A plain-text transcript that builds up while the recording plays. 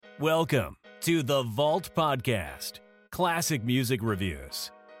Welcome to the Vault Podcast, classic music reviews,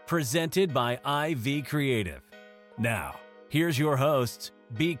 presented by IV Creative. Now, here's your hosts,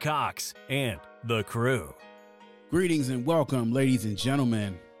 B. Cox and the crew. Greetings and welcome, ladies and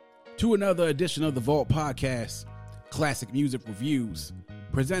gentlemen, to another edition of the Vault Podcast, classic music reviews,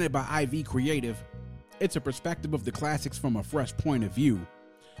 presented by IV Creative. It's a perspective of the classics from a fresh point of view.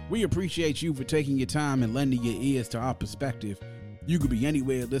 We appreciate you for taking your time and lending your ears to our perspective. You could be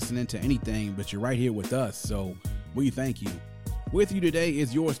anywhere listening to anything, but you're right here with us, so we thank you. With you today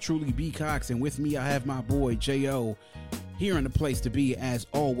is yours truly, B. Cox, and with me I have my boy, J.O., here in the place to be as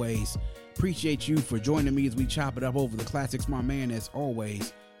always. Appreciate you for joining me as we chop it up over the classics, my man, as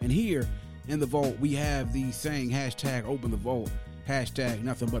always. And here in the vault, we have the saying, hashtag open the vault, hashtag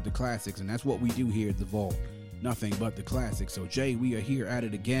nothing but the classics, and that's what we do here at the vault. Nothing but the classics. So, Jay, we are here at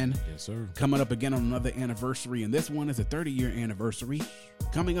it again. Yes, sir. Coming up again on another anniversary, and this one is a 30-year anniversary.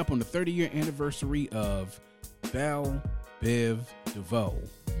 Coming up on the 30-year anniversary of Bell Biv DeVoe.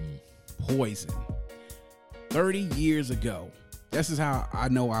 Poison. 30 years ago. This is how I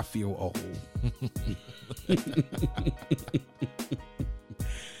know I feel old.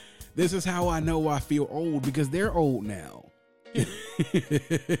 This is how I know I feel old, because they're old now. They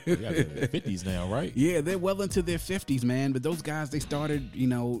got their 50s now, right? Yeah, they're well into their 50s, man. But those guys, they started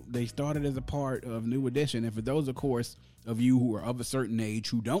as a part of New Edition. And for those, of course, of you who are of a certain age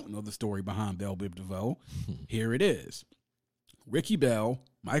who don't know the story behind Bell Biv DeVoe, here it is. Ricky Bell,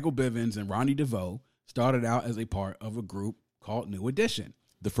 Michael Bivins, and Ronnie DeVoe started out as a part of a group called New Edition.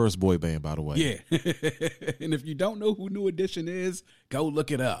 The first boy band, by the way. Yeah. And if you don't know who New Edition is, go look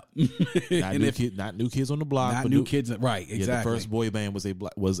it up. Not New Kids on the Block. Not New Kids, right, exactly. Yeah, the first boy band was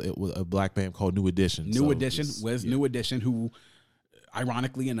a black band called New Edition. New Edition was New Edition, who,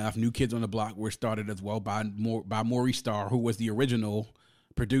 ironically enough, New Kids on the Block were started as well by Maurice Starr, who was the original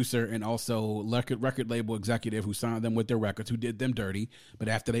producer and also record label executive who signed them with their records, who did them dirty. But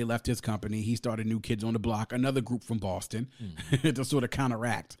after they left his company, he started New Kids on the Block, another group from Boston, to sort of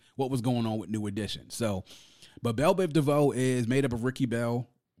counteract what was going on with New Edition. So, but Bell Biv DeVoe is made up of Ricky Bell,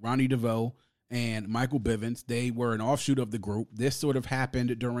 Ronnie DeVoe, and Michael Bivins. They were an offshoot of the group. This sort of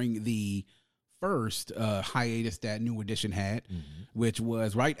happened during the first hiatus that New Edition had, which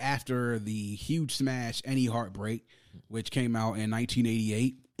was right after the huge smash Any Heartbreak, which came out in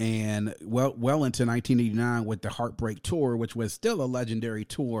 1988, and well into 1989 with the Heartbreak Tour, which was still a legendary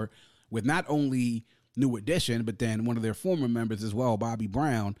tour with not only New Edition, but then one of their former members as well, Bobby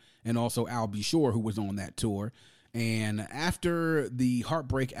Brown, and also Al B. Shore, who was on that tour. And after the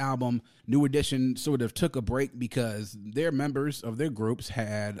Heartbreak album, New Edition sort of took a break because their members of their groups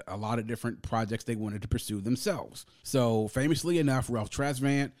had a lot of different projects they wanted to pursue themselves. So famously enough, Ralph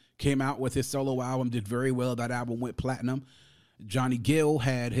Tresvant came out with his solo album, did very well. That album went platinum. Johnny Gill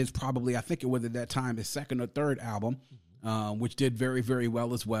had his probably, I think it was at that time, his second or third album, which did very, very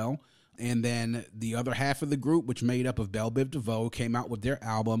well as well. And then the other half of the group, which made up of Bell Biv DeVoe, came out with their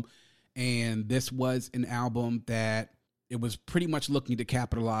album. And this was an album that it was pretty much looking to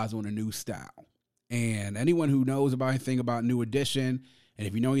capitalize on a new style. And anyone who knows about anything about New Edition, and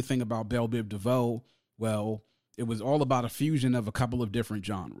if you know anything about Bell Biv DeVoe, well, it was all about a fusion of a couple of different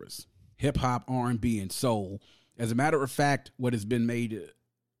genres, hip hop, R&B, and soul. As a matter of fact, what has been made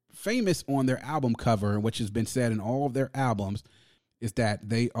famous on their album cover, which has been said in all of their albums, is that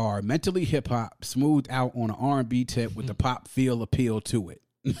they are mentally hip hop, smoothed out on an R&B tip with the pop feel appeal to it.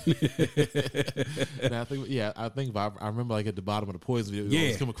 And I think I remember like at the bottom of the Poison video,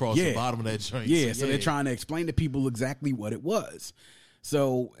 always come across the bottom of that joint. So they're trying to explain to people exactly what it was.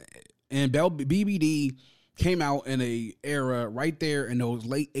 So, and BBD came out in a era right there in those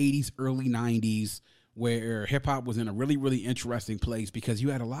late 80s, early 90s, where hip hop was in a really, really interesting place because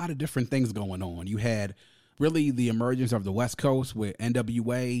you had a lot of different things going on. You had really the emergence of the West Coast with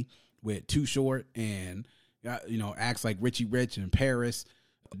NWA, with Too Short, and acts like Richie Rich and Paris.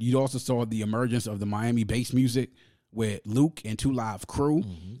 You also saw the emergence of the Miami bass music with Luke and Two Live Crew.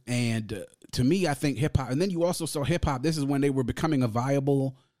 And to me, I think hip hop, and then you also saw hip hop. This is when they were becoming a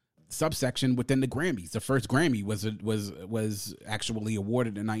viable subsection within the Grammys. The first Grammy was actually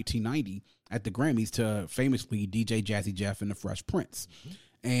awarded in 1990 at the Grammys to famously DJ Jazzy Jeff and the Fresh Prince.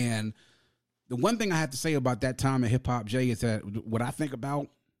 And the one thing I have to say about that time in hip hop, Jay, is that what I think about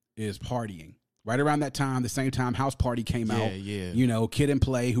is partying. Right around that time, the same time House Party came out, Kid and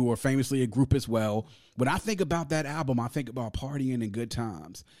Play, who are famously a group as well. When I think about that album, I think about partying and good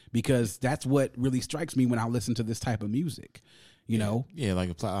times, because that's what really strikes me when I listen to this type of music, you know? Yeah,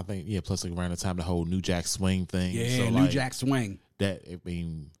 like I think, plus like around the time the whole New Jack Swing thing. Yeah, so New Jack Swing. That, I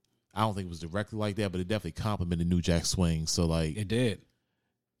mean, I don't think it was directly like that, but it definitely complimented New Jack Swing. So like, it did.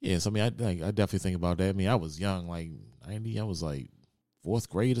 Yeah, so I mean, I definitely think about that. I mean, I was young, like 90. I was like 4th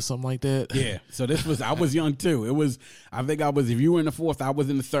grade or something like that. Yeah. So I was young too. If you were in the 4th, I was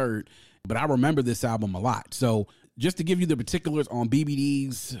in the 3rd. But I remember this album a lot. So just to give you the particulars on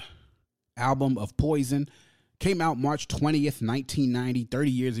BBD's album of Poison, came out March 20th, 1990,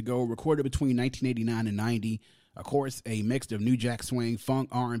 30 years ago, recorded between 1989 and 90. Of course, a mix of New Jack Swing, funk,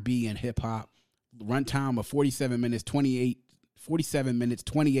 R&B, and hip-hop. Runtime of 47 minutes, 28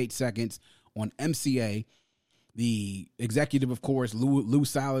 seconds on MCA. The executive, of course, Lou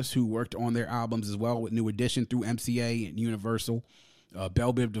Silas, who worked on their albums as well with New Edition through MCA and Universal.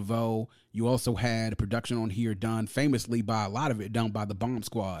 Bell Biv DeVoe. You also had a production on here done famously by a lot of it done by the Bomb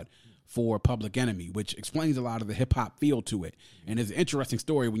Squad for Public Enemy, which explains a lot of the hip hop feel to it. And it's an interesting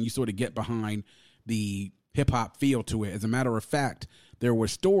story when you sort of get behind the hip hop feel to it. As a matter of fact, there were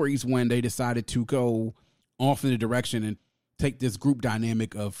stories when they decided to go off in the direction and take this group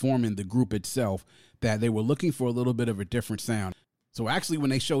dynamic of forming the group itself, that they were looking for a little bit of a different sound. So actually, when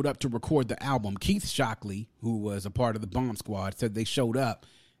they showed up to record the album, Keith Shockley, who was a part of the Bomb Squad, said they showed up,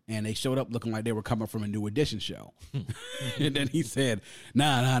 and they showed up looking like they were coming from a New Edition show. And then he said,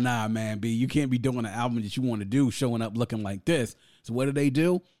 nah, man, B, you can't be doing an album that you want to do showing up looking like this. So what did they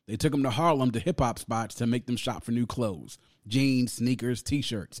do? They took them to Harlem to hip-hop spots to make them shop for new clothes. Jeans, sneakers,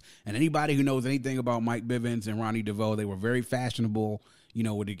 T-shirts. And anybody who knows anything about Mike Bivins and Ronnie DeVoe, they were very fashionable, you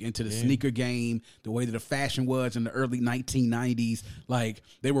know, into the sneaker game, the way that the fashion was in the early 1990s. Like,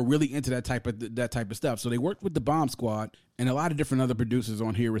 they were really into that type of stuff. So they worked with the Bomb Squad and a lot of different other producers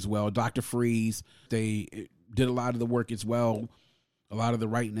on here as well. Dr. Freeze, they did a lot of the work as well. A lot of the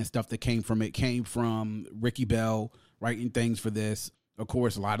writing and stuff that came from Ricky Bell writing things for this. Of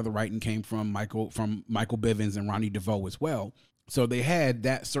course, a lot of the writing came from Michael Bivins and Ronnie DeVoe as well. So they had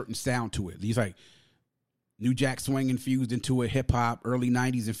that certain sound to it. These like New Jack Swing infused into it, hip hop, early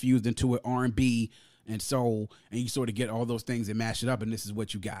 90s infused into it, R&B and soul, and you sort of get all those things and mash it up, and this is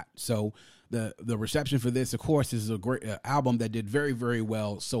what you got. So the reception for this, of course, is a great album that did very, very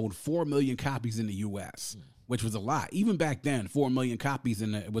well, sold 4 million copies in the U.S., which was a lot. Even back then, 4 million copies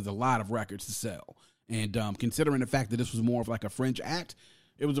it was a lot of records to sell. And considering the fact that this was more of like a fringe act,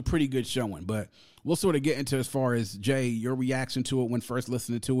 it was a pretty good showing. But we'll sort of get into, as far as, Jay, your reaction to it when first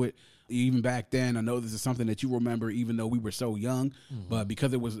listening to it. Even back then, I know this is something that you remember, even though we were so young, but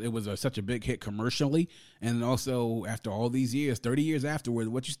because it was such a big hit commercially, and also after all these years, 30 years afterward,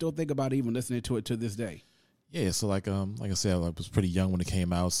 what you still think about even listening to it to this day? Yeah, so like I said, I was pretty young when it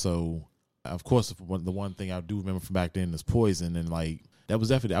came out, so of course the one thing I do remember from back then is Poison, and like that was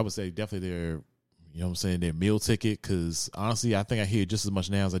definitely, I would say, definitely their, you know what I'm saying, their meal ticket, because honestly, I think I hear just as much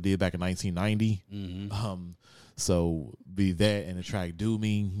now as I did back in 1990. So be that and the track Do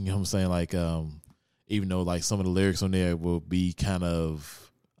Me, you know what I'm saying? Like, even though like some of the lyrics on there will be kind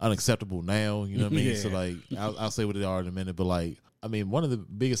of unacceptable now, you know what I mean? Yeah. So like, I'll say what they are in a minute, but like, I mean, one of the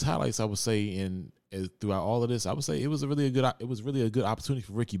biggest highlights I would say throughout all of this, I would say it was really a good opportunity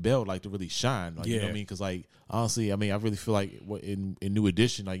for Ricky Bell, like, to really shine. Like, you know what I mean? Because like, honestly, I mean, I really feel like in New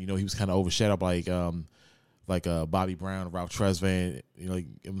Edition, like, you know, he was kind of overshadowed by like Bobby Brown, Ralph Tresvant, you know, like,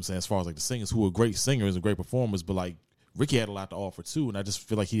 you know what I'm saying, as far as like the singers who were great singers and great performers, but like Ricky had a lot to offer too, and I just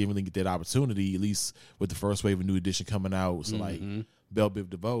feel like he didn't really get that opportunity, at least with the first wave of New Edition coming out. So like Bell Biv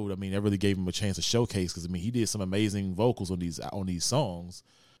DeVoe, I mean, that really gave him a chance to showcase, because I mean, he did some amazing vocals on these songs.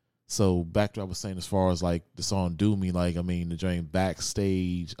 So back to what I was saying, as far as like the song Do Me, like, I mean, the joint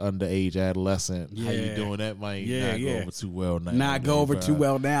Backstage, Underage Adolescent, how you doing that might not go over too well now. Not go over too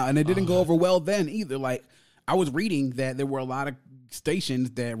well now. And it didn't go over well then either. Like, I was reading that there were a lot of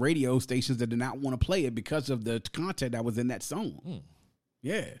radio stations that did not want to play it because of the content that was in that song.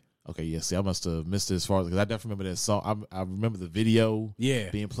 Yeah. Okay, yeah. See, I must have missed it as far as, because I definitely remember that song. I remember the video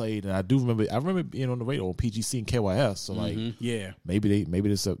being played, and I remember being on the radio on PGC and KYS. So like, maybe they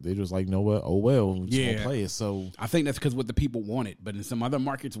just like, you know what? Oh well, we just gonna play it. So I think that's because what the people wanted. But in some other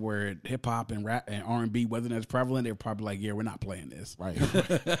markets where hip hop and rap and R&B wasn't as prevalent, they were probably like, yeah, we're not playing this. Right.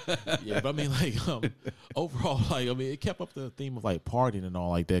 Yeah, but I mean, like, overall, like, I mean, it kept up the theme of like partying and all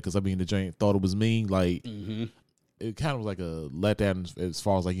like that. Because I mean, the joint Thought It Was Me, like. It kind of was like a letdown as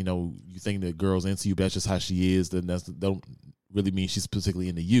far as like, you know, you think the girl's into you, but that's just how she is. Then that don't really mean she's particularly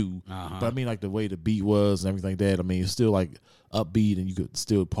into you. But I mean, like, the way the beat was and everything like that, I mean, it's still like upbeat, and you could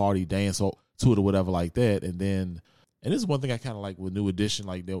still party, dance to it or whatever like that. And this is one thing I kind of like with New Edition,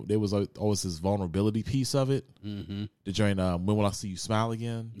 like there was always this vulnerability piece of it. The joint, When Will I See You Smile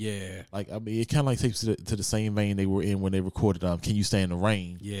Again? Yeah. Like, I mean, it kind of like takes to the same vein they were in when they recorded Can You Stand the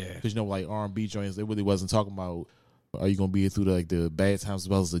Rain? Yeah. Because, you know, like R&B joints, they really wasn't talking about are you gonna be through the bad times as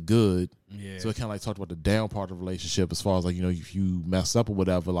well as the good? Yeah. So it kind of like talked about the down part of the relationship as far as like, you know, if you mess up or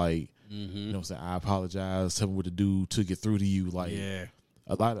whatever, like, you know what I'm saying, I apologize, tell me what to do to get through to you. Like,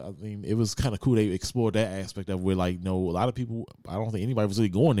 I mean, it was kind of cool. They explored that aspect of where, like, no, a lot of people, I don't think anybody was really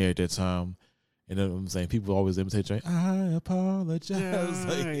going there at that time. And then I'm saying people always imitate, like, I apologize.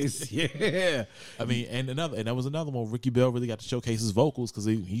 Nice. Like, yeah. I mean, and that was another one. Ricky Bell really got to showcase his vocals because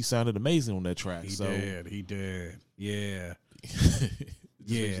he sounded amazing on that track. He did. Yeah.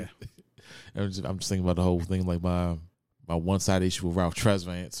 Yeah. I'm just thinking about the whole thing, like my one side issue with Ralph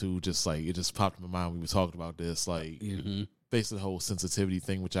Tresvant, who just like it just popped in my mind when we were talking about this, like basically the whole sensitivity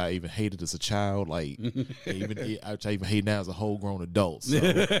thing, which I even hated as a child, like I even hate now as a whole grown adult. So.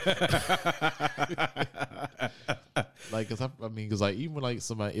 Like, cause like even like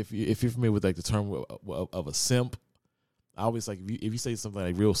somebody, if you're familiar with like the term of a simp, I always like if you say something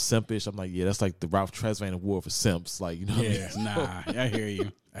like real simpish, I'm like, yeah, that's like the Ralph Tresvant award for simps, like, you know. Yeah, what I mean? Nah, I hear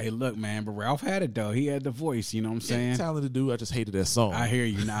you. Hey, look, man, but Ralph had it though. He had the voice. You know what I'm saying? Talented dude. I just hated that song. I hear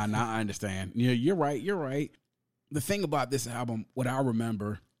you. Nah, I understand. You're right. You're right. The thing about this album, what I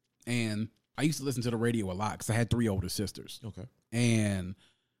remember, and I used to listen to the radio a lot because I had 3 older sisters. Okay. And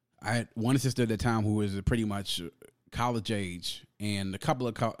I had one sister at the time who was pretty much college age, and a couple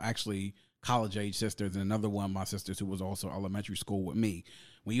of actually college age sisters, and another one of my sisters who was also elementary school with me.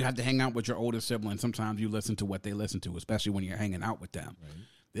 When you have to hang out with your older sibling, sometimes you listen to what they listen to, especially when you're hanging out with them. Right.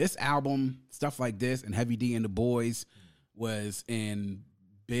 This album, stuff like this, and Heavy D and the Boys was in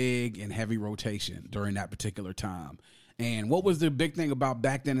big and heavy rotation during that particular time. And what was the big thing about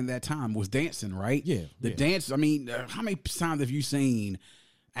back then in that time was dancing, right? Yeah. The dance, I mean, how many times have you seen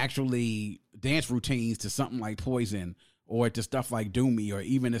actually dance routines to something like Poison or to stuff like Do Me or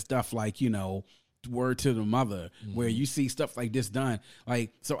even to stuff like, you know, Word to the Mother, where you see stuff like this done?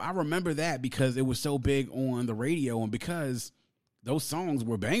 Like, so I remember that because it was so big on the radio and because those songs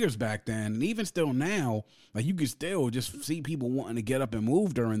were bangers back then, and even still now, like you could still just see people wanting to get up and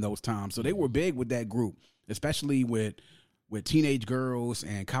move during those times. So they were big with that group, especially with teenage girls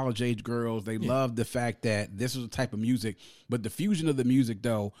and college age girls. They loved the fact that this was a type of music, but the fusion of the music,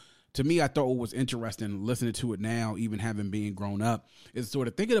 though, to me, I thought what was interesting listening to it now, even having been grown up, is sort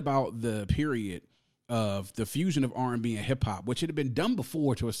of thinking about the period of the fusion of R&B and hip hop, which had been done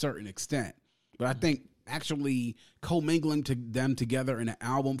before to a certain extent, but I think actually commingling them together in an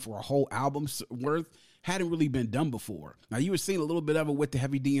album for a whole album's worth hadn't really been done before. Now, you had seen a little bit of it with the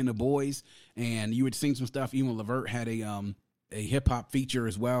Heavy D and the Boys, and you had seen some stuff. Even Levert had a hip hop feature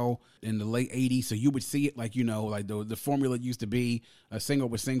as well in the late 80s. So you would see it like, you know, like the formula used to be a singer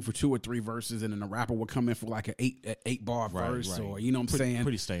would sing for 2 or 3 verses, and then the rapper would come in for like an eight bar verse, or, you know what I'm saying?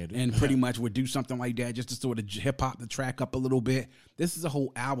 Pretty standard. And pretty much would do something like that just to sort of hip hop the track up a little bit. This is a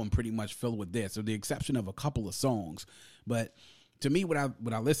whole album pretty much filled with this, with the exception of a couple of songs. But to me, when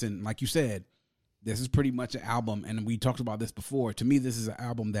I listen, like you said, this is pretty much an album, and we talked about this before. To me, this is an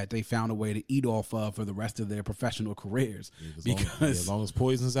album that they found a way to eat off of for the rest of their professional careers. As long as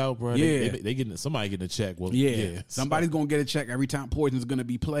Poison's out, bro, they getting somebody getting a check. Well, somebody's gonna get a check every time Poison's gonna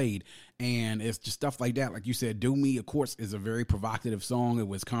be played, and it's just stuff like that. Like you said, "Do Me," of course, is a very provocative song. It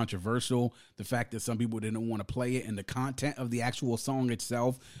was controversial. The fact that some people didn't want to play it, and the content of the actual song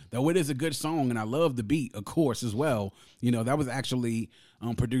itself, though it is a good song, and I love the beat, of course, as well. You know, that was actually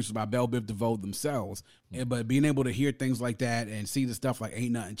produced by Bell Biv DeVoe themselves. But being able to hear things like that and see the stuff like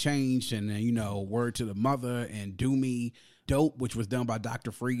Ain't Nothing Changed and, you know, Word to the Mother and Do Me, Dope, which was done by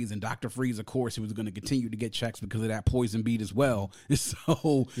Dr. Freeze. And Dr. Freeze, of course, he was going to continue to get checks because of that Poison beat as well. And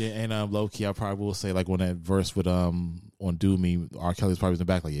so and low key, I probably will say, like, on that verse with on Do Me, R. Kelly's probably in the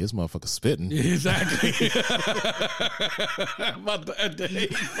back like, yeah, this motherfucker spitting. Exactly. About that day.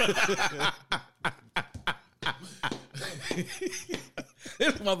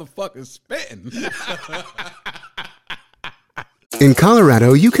 This motherfucker's spitting. In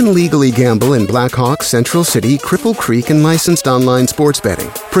Colorado, you can legally gamble in Black Hawk, Central City, Cripple Creek, and licensed online sports betting.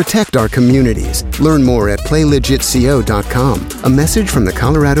 Protect our communities. Learn more at playlegitco.com. A message from the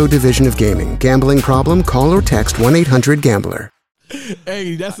Colorado Division of Gaming. Gambling problem? Call or text 1-800-GAMBLER.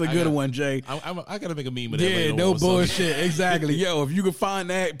 Hey, that's a good one, Jay. I gotta make a meme of that. Yeah, no bullshit. Exactly. Yo, if you can find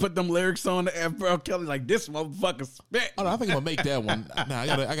that, put them lyrics on the R. Kelly like this motherfucker spit. Oh, no, I think I'm gonna make that one. Nah, I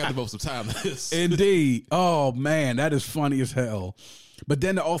gotta devote some time to this. Indeed. Oh man, that is funny as hell. But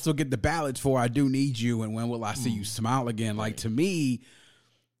then to also get the ballads for I Do Need You and When Will I See You Smile Again. Like, to me,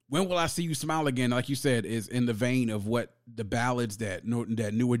 When Will I See You Smile Again, like you said, is in the vein of what the ballads that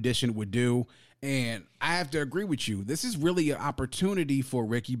New Edition would do. And I have to agree with you. This is really an opportunity for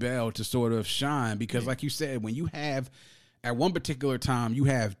Ricky Bell to sort of shine because, like you said, when you have, at one particular time, you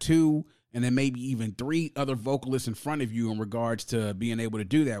have 2 and then maybe even 3 other vocalists in front of you in regards to being able to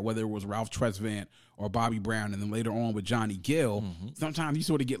do that, whether it was Ralph Tresvant or Bobby Brown, and then later on with Johnny Gill, sometimes you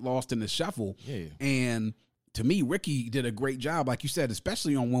sort of get lost in the shuffle. Yeah. And to me, Ricky did a great job, like you said,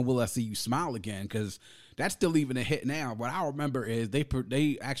 especially on When Will I See You Smile Again, because that's still even a hit now. What I remember is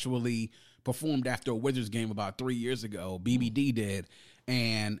they actually performed after a Wizards game about 3 years ago. BBD did,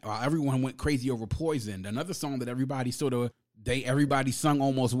 and everyone went crazy over Poison. Another song that everybody sung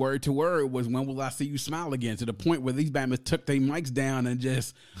almost word to word was When Will I See You Smile Again, to the point where these bandmates took their mics down and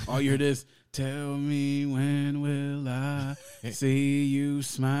just all you hear this, tell me when will I see you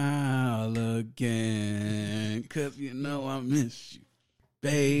smile again, 'cause you know I miss you,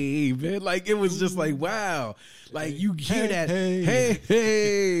 baby. Like, it was just like, wow. Like, you hear that,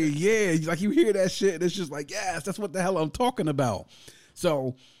 hey, yeah. Like, you hear that shit, and it's just like, yes, that's what the hell I'm talking about.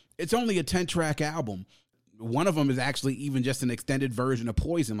 So, it's only a 10-track album. One of them is actually even just an extended version of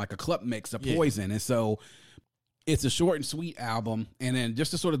Poison, like a club mix of Poison. And so it's a short and sweet album. And then just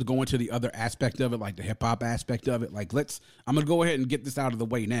to sort of go into the other aspect of it, like the hip hop aspect of it, like I'm going to go ahead and get this out of the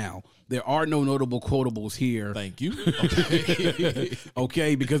way now. There are no notable quotables here. Thank you. Okay.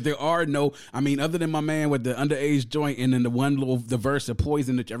 Okay, because there are no, other than my man with the underage joint and then the verse of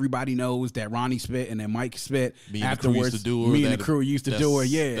Poison that everybody knows that Ronnie spit and then Mike spit afterwards. Me and the crew used to do it.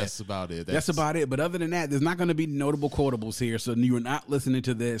 Yeah. That's about it. That's about it. But other than that, there's not going to be notable quotables here. So you're not listening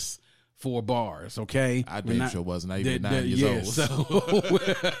to this for bars, okay? I damn sure wasn't. I even 9 years old.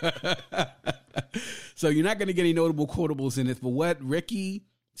 So you're not going to get any notable quotables in this. But what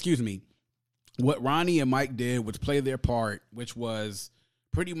Ronnie and Mike did was play their part, which was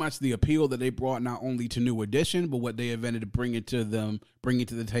pretty much the appeal that they brought not only to New Edition, but what they invented to bring it to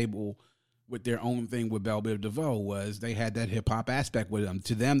the table with their own thing with Belle Biv DeVoe was they had that hip hop aspect with them.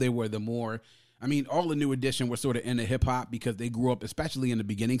 To them, they were the more. All the New Edition were sort of into hip hop because they grew up, especially in the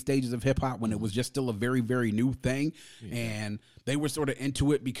beginning stages of hip hop when it was just still a very, very new thing. Yeah. And they were sort of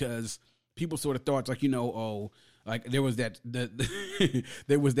into it because people sort of thought, like, like there was that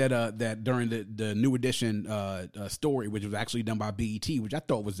during the New Edition story, which was actually done by BET, which I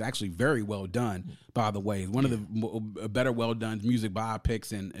thought was actually very well done, by the way. One of the better well done music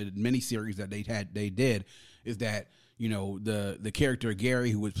biopics and miniseries that they did is that, the character Gary,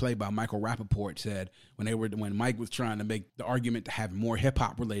 who was played by Michael Rappaport, said when Mike was trying to make the argument to have more hip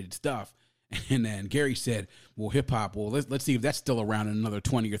hop related stuff, and then Gary said, "Well, hip hop. Well, let's see if that's still around in another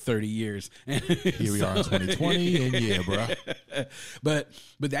 20 or 30 years." Here we are in 2020, and yeah, bro. But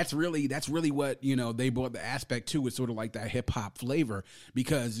that's really what they brought the aspect to, is sort of like that hip hop flavor,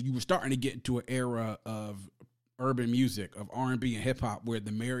 because you were starting to get into an era of urban music, of R&B and hip hop, where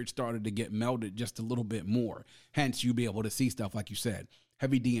the marriage started to get melded just a little bit more. Hence, you'd be able to see stuff like you said,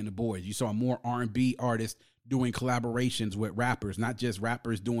 Heavy D and the Boys. You saw more R&B artists doing collaborations with rappers, not just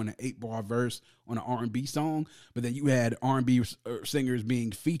rappers doing an 8-bar verse on an R&B song, but then you had R&B singers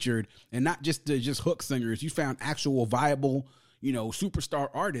being featured, and not just hook singers. You found actual viable, superstar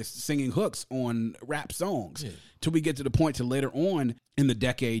artists singing hooks on rap songs. Yeah. Till we get to the point to later on in the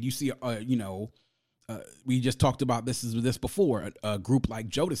decade, you see, we just talked about this before, a group like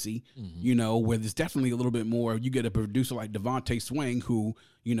Jodeci, where there's definitely a little bit more. You get a producer like Devontae Swing, who,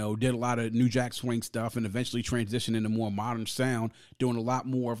 did a lot of New Jack Swing stuff and eventually transitioned into more modern sound, doing a lot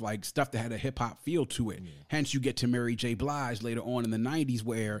more of like stuff that had a hip hop feel to it. Yeah. Hence, you get to Mary J. Blige later on in the 90s,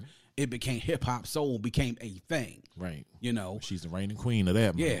 where it became hip hop soul became a thing. Right. She's the reigning queen of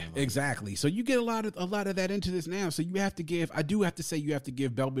that. Yeah, exactly. So you get a lot of that into this now. So I do have to say you have to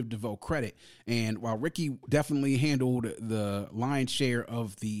give Belle Biv DeVoe credit. And while Ricky definitely handled the lion's share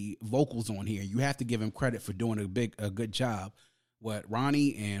of the vocals on here, you have to give him credit for doing a good job. What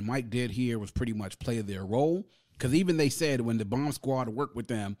Ronnie and Mike did here was pretty much play their role. Because even they said when the Bomb Squad worked with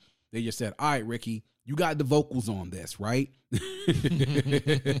them, they just said, "All right, Ricky, you got the vocals on this, right?"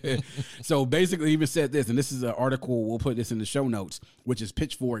 So basically, even said this, and this is an article, we'll put this in the show notes, which is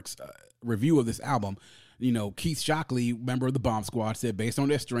Pitchfork's review of this album. Keith Shockley, member of the Bomb Squad, said based on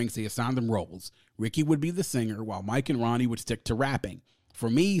their strengths, they assigned them roles. Ricky would be the singer, while Mike and Ronnie would stick to rapping. For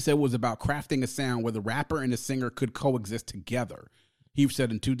me, he said it was about crafting a sound where the rapper and the singer could coexist together. He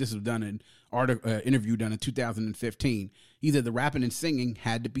said this was done in interview done in 2015. He said the rapping and singing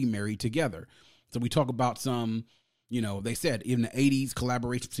had to be married together. So we talk about some, they said in the 80s,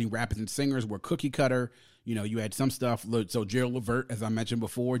 collaborations between rappers and singers were cookie cutter. You had some stuff. So Gerald Levert, as I mentioned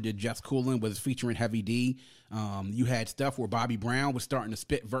before, did Just Coolin', was featuring Heavy D. You had stuff where Bobby Brown was starting to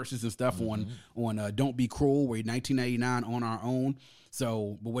spit verses and stuff on Don't Be Cruel, where 1989 On Our Own.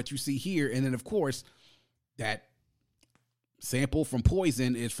 So, but what you see here, and then of course, that sample from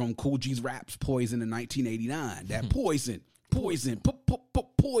Poison is from Cool G's Rap's Poison in 1989. That Poison, poison,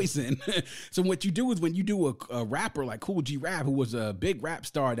 poison. So what you do is when you do a rapper like Cool G Rap, who was a big rap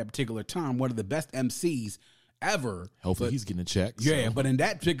star at that particular time, one of the best MCs ever. Hopefully he's getting a check. Yeah, so. but in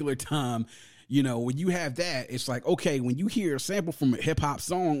that particular time, you know, when you have that, it's like, okay, when you hear a sample from a hip hop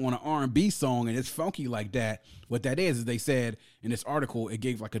song on an R&B song and it's funky like that, what that is they said in this article, it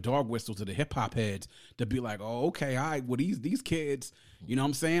gave like a dog whistle to the hip hop heads to be like, oh, okay, all right, well, these kids, you know what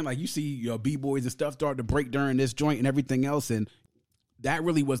I'm saying? Like you see B-boys and stuff start to break during this joint and everything else. And that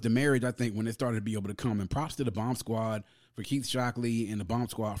really was the marriage, I think, when it started to be able to come. And props to the Bomb Squad for Keith Shockley and the Bomb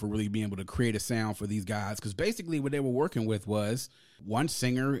Squad for really being able to create a sound for these guys. Because basically what they were working with was one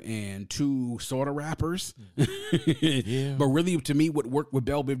singer and two sort of rappers. Yeah. But really, to me, what worked with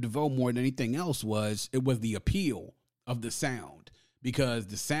Bell Biv DeVoe more than anything else was the appeal of the sound. Because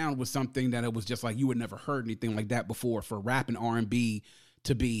the sound was something that it was just like you had never heard anything like that before for rap and R&B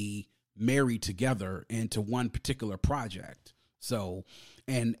to be married together into one particular project. So,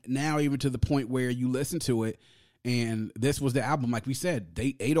 and now even to the point where you listen to it, and this was the album, like we said,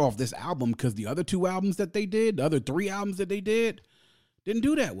 they ate off this album because the other two albums that they did, the other three albums that they didn't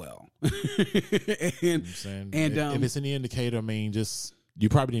do that well. If it's any indicator, I mean, just you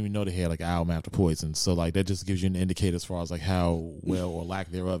probably didn't even know they had like an album after Poison, so like that just gives you an indicator as far as like how well or lack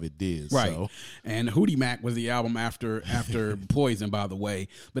thereof it did. Right. So. And Hootie Mac was the album after Poison, by the way.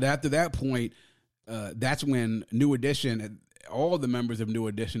 But after that point, that's when New Edition. All the members of New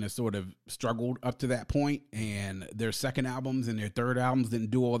Edition have sort of struggled up to that point, and their second albums and their third albums didn't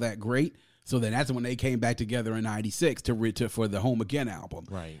do all that great. So then that's when they came back together in '96 for the Home Again album.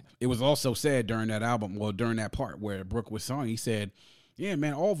 Right. It was also said during that album, well, during that part where Brooke was sung, he said, yeah,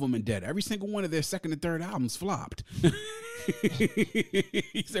 man, all of them are dead. Every single one of their second and third albums flopped.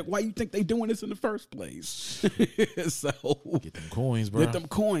 He said, why you think they doing this in the first place? So get them coins, bro. Get them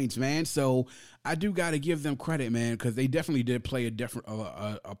coins, man. So I do got to give them credit, man, because they definitely did play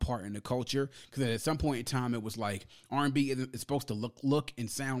a part in the culture. Because at some point in time, it was like R&B is supposed to look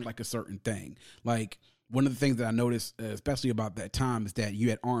and sound like a certain thing. Like one of the things that I noticed, especially about that time, is that you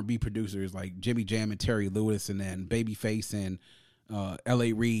had R&B producers like Jimmy Jam and Terry Lewis, and then Babyface and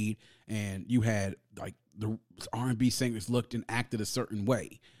L.A. Reid, and you had like the R&B singers looked and acted a certain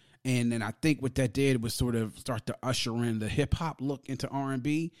way. And then I think what that did was sort of start to usher in the hip hop look into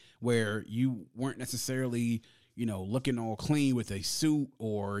R&B, where you weren't necessarily, looking all clean with a suit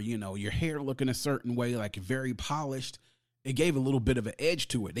or, your hair looking a certain way, like very polished. It gave a little bit of an edge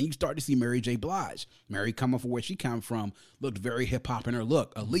to it. Then you start to see Mary J. Blige. Mary coming from where she come from, looked very hip-hop in her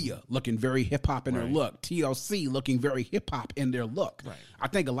look. Aaliyah looking very hip-hop in her look. TLC looking very hip-hop in their look. Right. I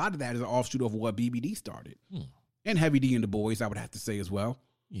think a lot of that is an offshoot of what BBD started. And Heavy D and the Boys, I would have to say as well.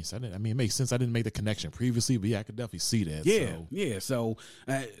 Yes, I mean, it makes sense. I didn't make the connection previously, but yeah, I could definitely see that. Yeah. So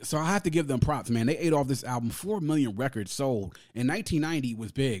I have to give them props, man. They ate off this album. 4 million records sold. In 1990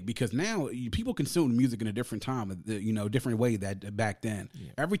 was big because now people consume music in a different time, different way that back then.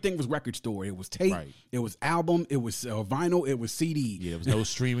 Yeah. Everything was record store. It was tape. Right. It was album. It was vinyl. It was CD. Yeah, there was no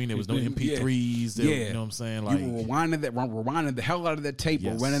streaming. There was no MP3s. You know what I'm saying? Like, you were rewinding the hell out of that tape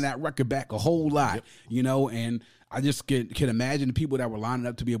or running that record back a whole lot, and I just can imagine the people that were lining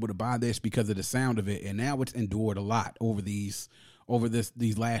up to be able to buy this because of the sound of it. And now it's endured a lot over these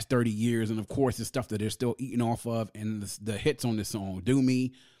last 30 years. And of course, the stuff that they're still eating off of, and the hits on this song, Do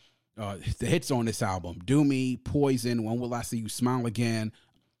Me, the hits on this album, Do Me, Poison, When Will I See You Smile Again?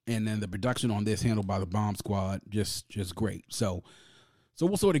 And then the production on this handled by the Bomb Squad, just great. So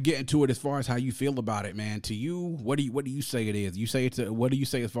we'll sort of get into it as far as how you feel about it, man. To you, what do you say it is? What do you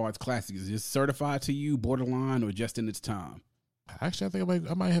say as far as classic? Is it certified to you, borderline, or just in its time? Actually, I think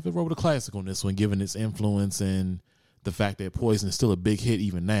I might have to roll with a classic on this one, given its influence and the fact that Poison is still a big hit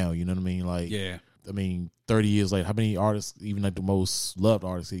even now. You know what I mean? Like, yeah. I mean, 30 years later, how many artists, even like the most loved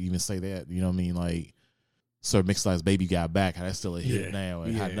artists, even say that? You know what I mean? Like, Sir Mix-a-Lot's Baby Got Back, how that's still a hit now,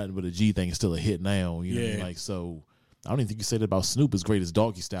 and how Nothing But a G Thing is still a hit now. You know what I mean? Like, so I don't even think you said that about Snoop, as great as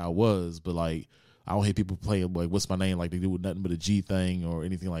Doggy Style was, but like, I don't hear people playing like What's My Name like they do with Nothing But a G Thing or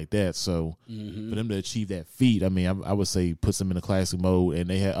anything like that. So for them to achieve that feat, I mean, I would say puts them in a classic mode. And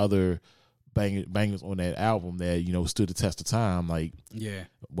they had other bangers on that album that, stood the test of time. Like,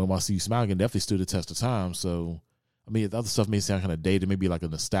 When I See You Smile Again definitely stood the test of time. So, I mean, the other stuff may sound kind of dated, maybe like a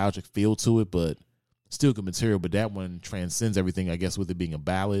nostalgic feel to it, but still good material. But that one transcends everything, I guess, with it being a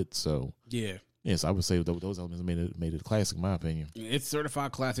ballad. So, yeah. Yes, I would say those elements made it a classic, in my opinion. It's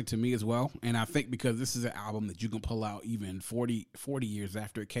certified classic to me as well. And I think because this is an album that you can pull out even 40 years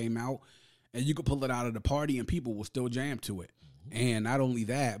after it came out, and you can pull it out of the party and people will still jam to it. And not only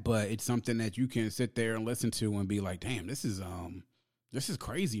that, but it's something that you can sit there and listen to and be like, damn, this is This is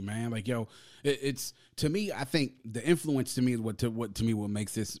crazy, man. Like, yo, it's to me. I think the influence to me is what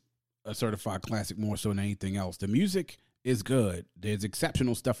makes this a certified classic more so than anything else. The music is good. There's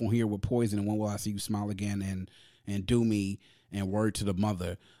exceptional stuff on here with Poison and When Will I See You Smile Again and Do Me and Word to the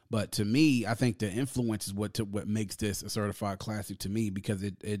Mother. But to me, I think the influence is what makes this a certified classic to me, because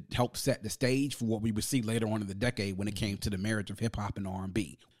it helped set the stage for what we would see later on in the decade when it came to the marriage of hip hop and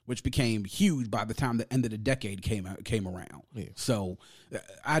R&B, which became huge by the time the end of the decade came around. Yeah. So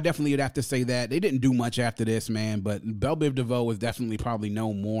I definitely would have to say that. They didn't do much after this, man, but Bell Biv DeVoe is definitely probably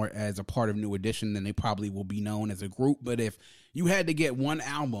known more as a part of New Edition than they probably will be known as a group. But if you had to get one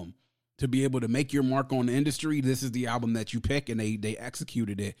album to be able to make your mark on the industry, this is the album that you pick, and they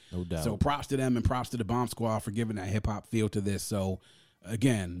executed it. No doubt. So props to them and props to the Bomb Squad for giving that hip-hop feel to this. So,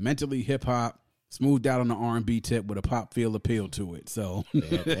 again, mentally hip-hop, smoothed out on the R&B tip with a pop feel appeal to it. So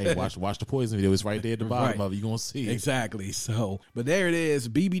hey, watch the Poison video. It's right there at the bottom of it. You're going to see it. Exactly. So, but there it is,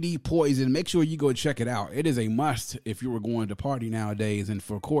 BBD Poison. Make sure you go check it out. It is a must if you were going to party nowadays. And,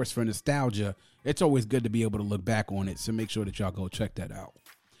 of course, for nostalgia, it's always good to be able to look back on it. So make sure that y'all go check that out.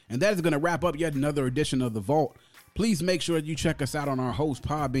 And that is going to wrap up yet another edition of The Vault. Please make sure you check us out on our host,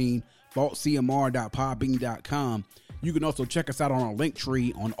 Podbean, vaultcmr.podbean.com. You can also check us out on our link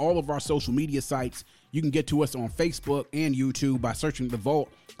tree on all of our social media sites. You can get to us on Facebook and YouTube by searching The Vault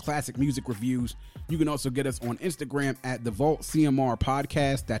Classic Music Reviews. You can also get us on Instagram at The Vault CMR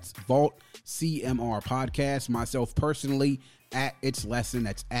Podcast. That's Vault CMR Podcast. Myself personally at It's Lesson.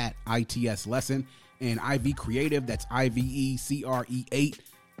 That's at ITS Lesson. And IV Creative. That's IVECRE8.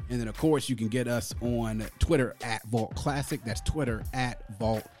 And then, of course, you can get us on Twitter at Vault Classic. That's Twitter at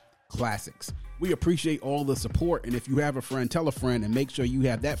Vault Classics. We appreciate all the support. And if you have a friend, tell a friend, and make sure you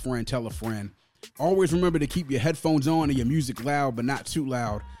have that friend tell a friend. Always remember to keep your headphones on and your music loud, but not too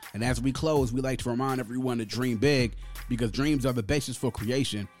loud. And as we close, we like to remind everyone to dream big, because dreams are the basis for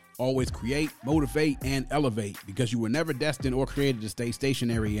creation. Always create, motivate, and elevate, because you were never destined or created to stay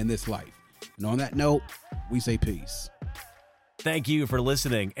stationary in this life. And on that note, we say peace. Thank you for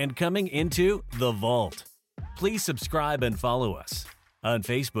listening and coming into The Vault. Please subscribe and follow us on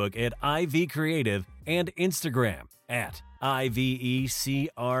Facebook at IV Creative and Instagram at IVECRE8.